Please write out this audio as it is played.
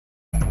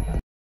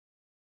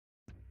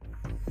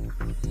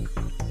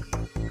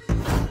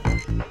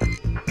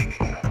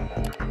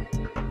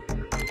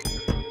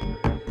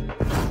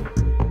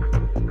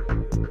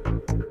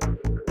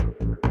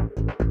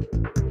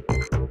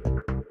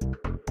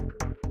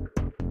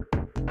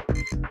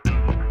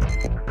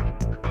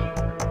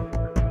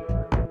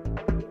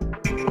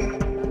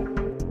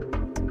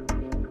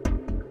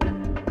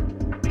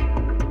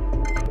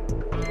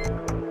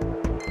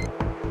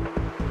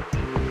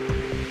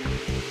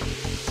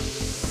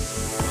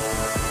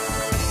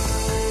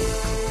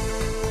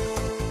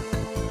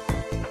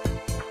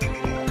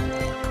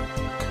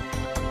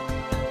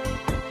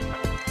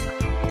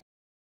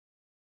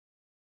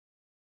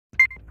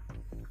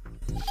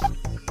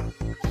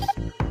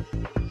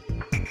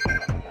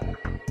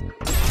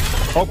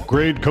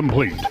Upgrade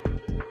complete.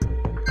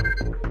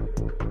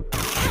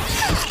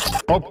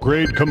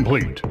 Upgrade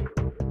complete.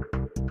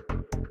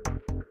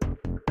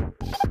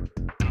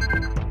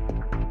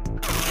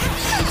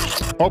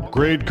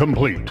 Upgrade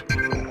complete.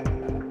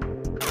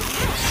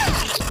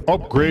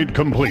 Upgrade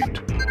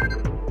complete.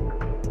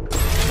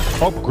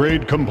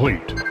 Upgrade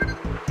complete.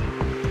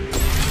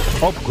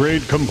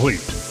 Upgrade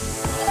complete.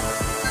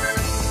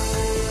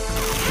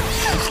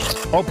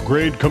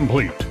 Upgrade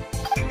complete.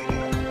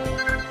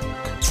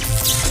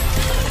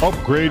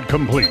 Upgrade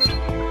complete.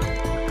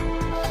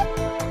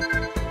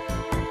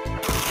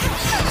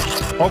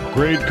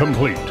 Upgrade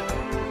complete.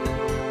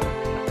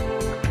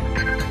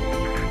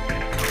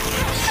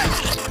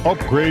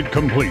 Upgrade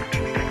complete.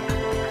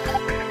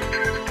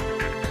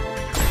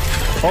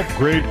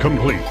 Upgrade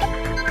complete.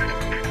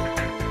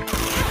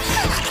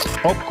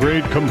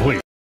 Upgrade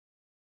complete.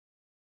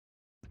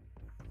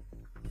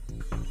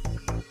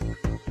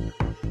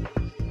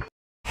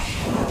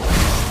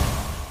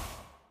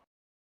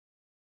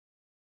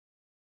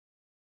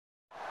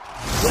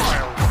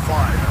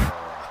 Wildfire.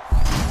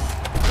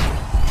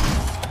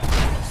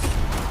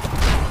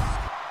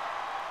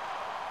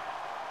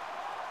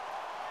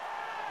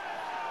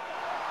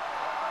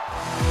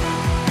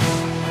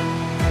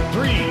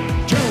 Three,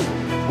 two,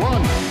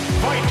 one,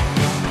 fight!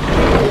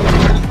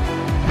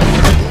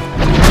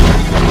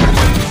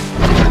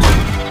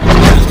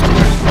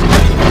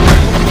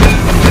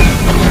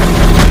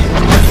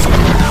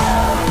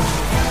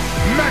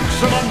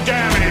 Maximum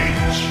damage!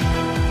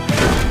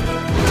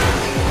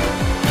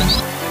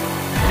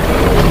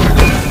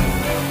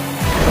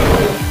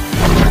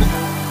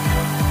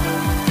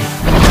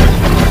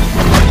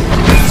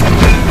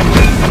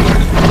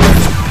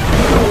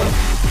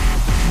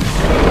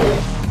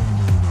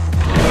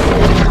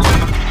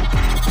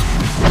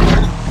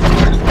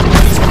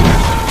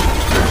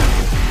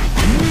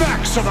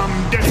 Maximum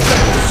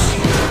distance!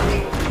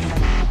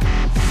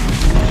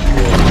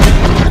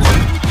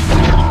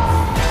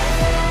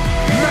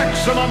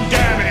 Maximum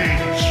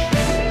damage!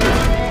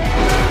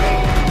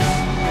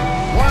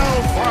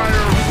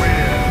 Wildfire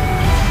wins!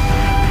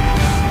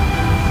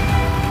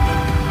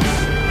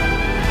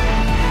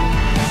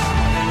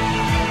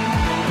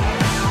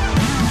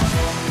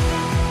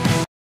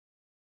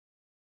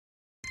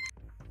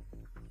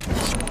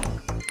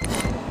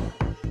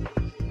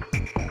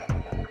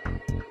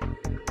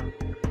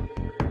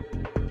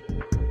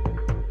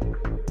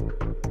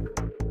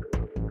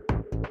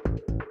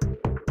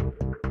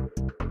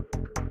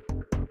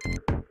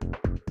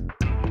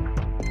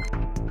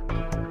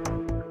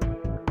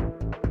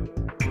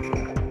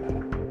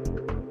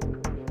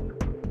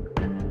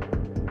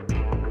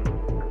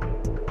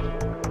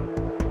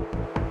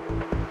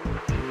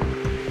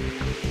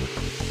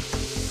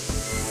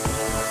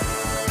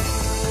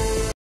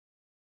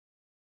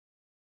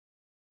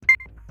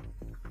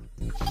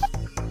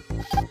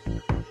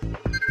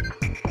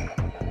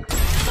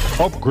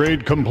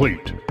 Upgrade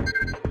complete.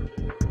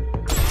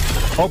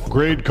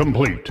 Upgrade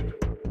complete.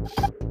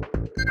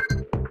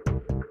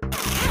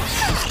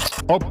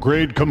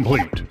 Upgrade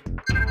complete.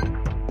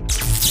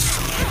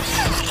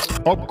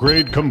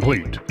 Upgrade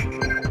complete.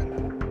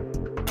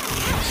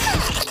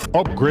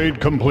 Upgrade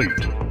complete.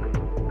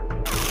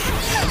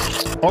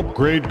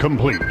 Upgrade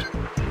complete.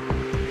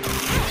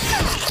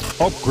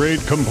 Upgrade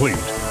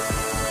complete.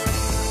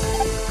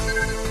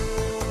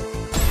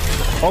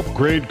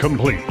 Upgrade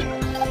complete.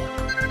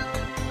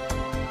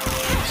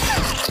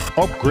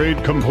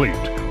 Upgrade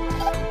complete.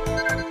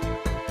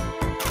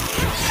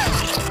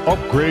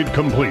 Upgrade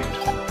complete.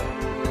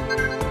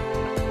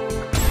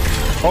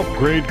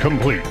 Upgrade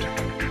complete.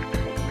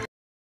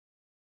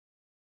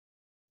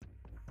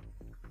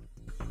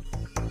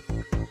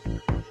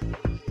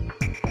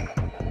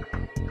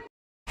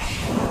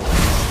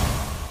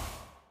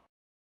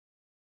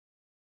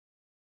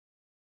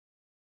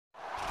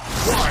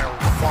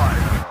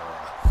 Wildfire!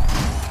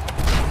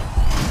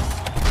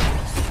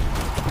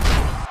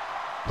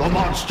 The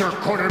monster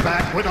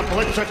quarterback with a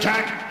blitz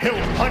attack. He'll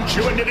punch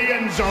you into the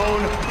end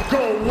zone.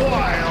 Go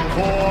wild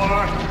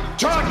for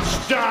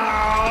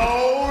touchdown!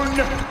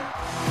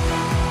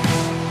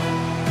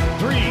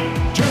 3,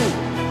 2,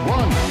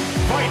 1,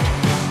 fight!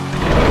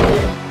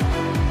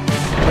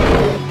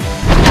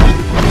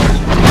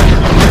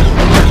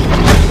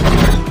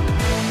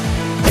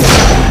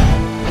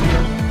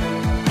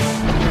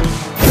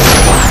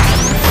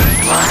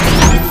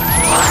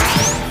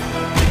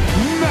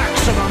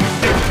 Maximum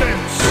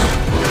defense!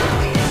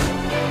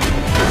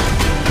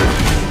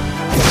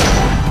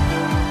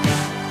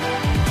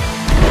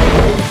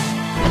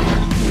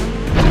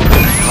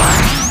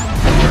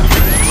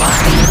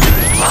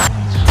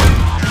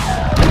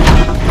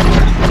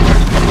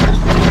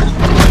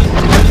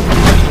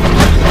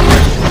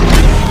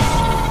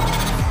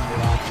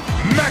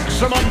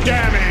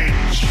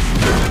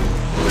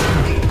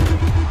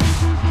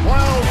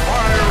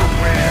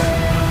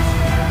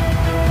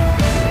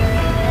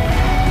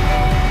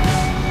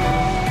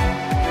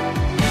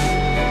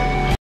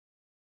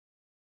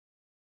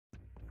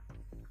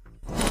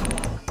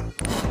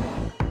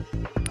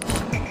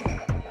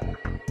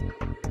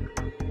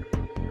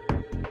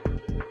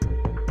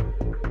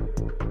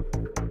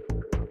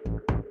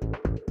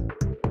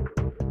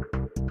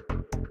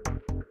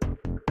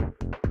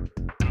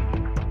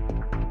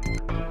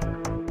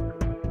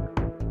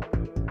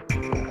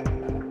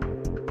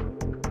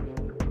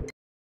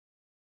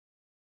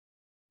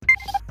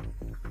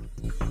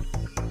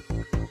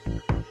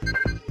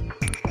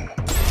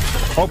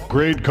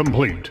 Upgrade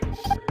complete.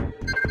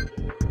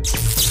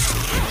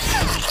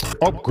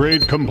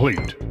 Upgrade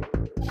complete.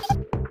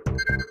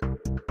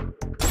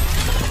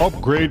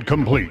 Upgrade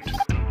complete.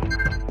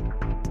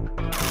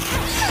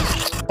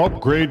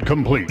 Upgrade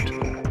complete.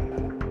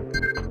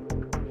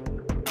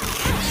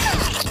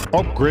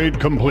 Upgrade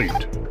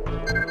complete.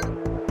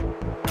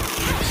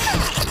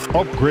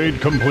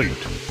 Upgrade complete.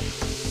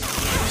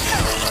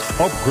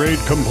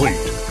 Upgrade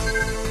complete.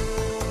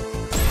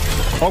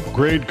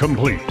 Upgrade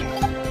complete.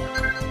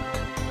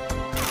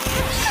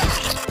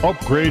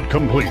 Upgrade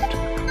complete.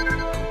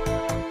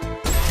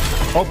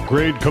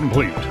 Upgrade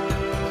complete.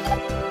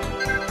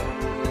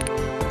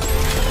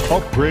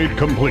 Upgrade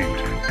complete.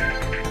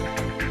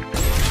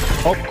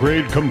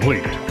 Upgrade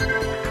complete.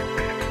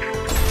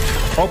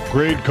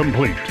 Upgrade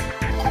complete.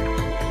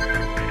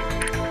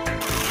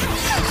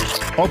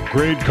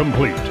 Upgrade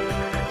complete.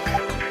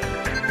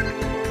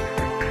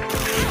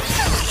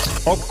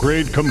 Upgrade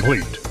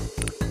complete.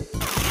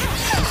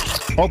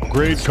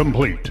 Upgrade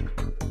complete.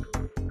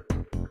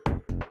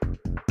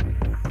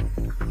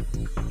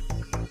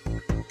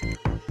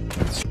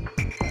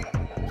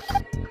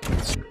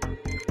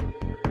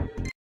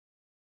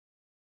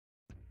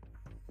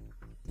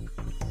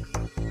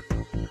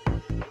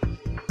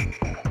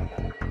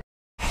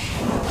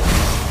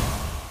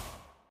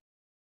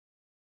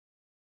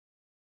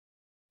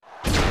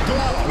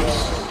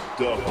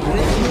 The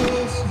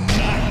Christmas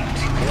Night.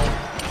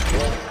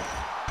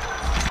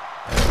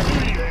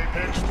 The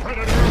apex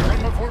predator from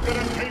the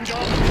Forbidden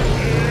Kingdom.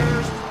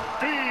 Here's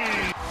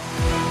Speed.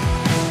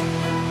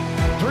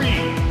 3,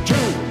 2,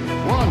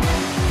 1,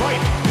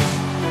 fight.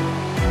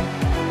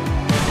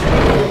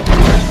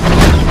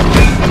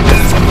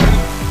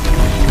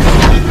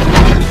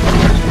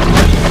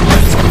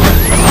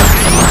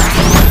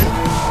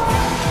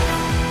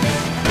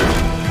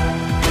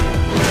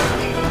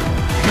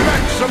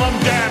 Maximum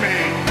damage!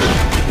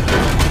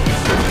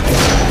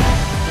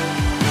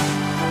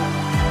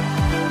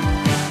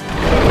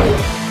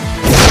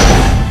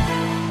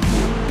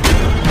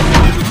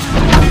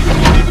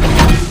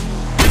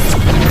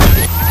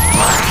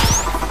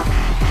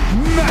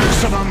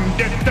 Maximum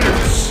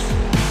defense!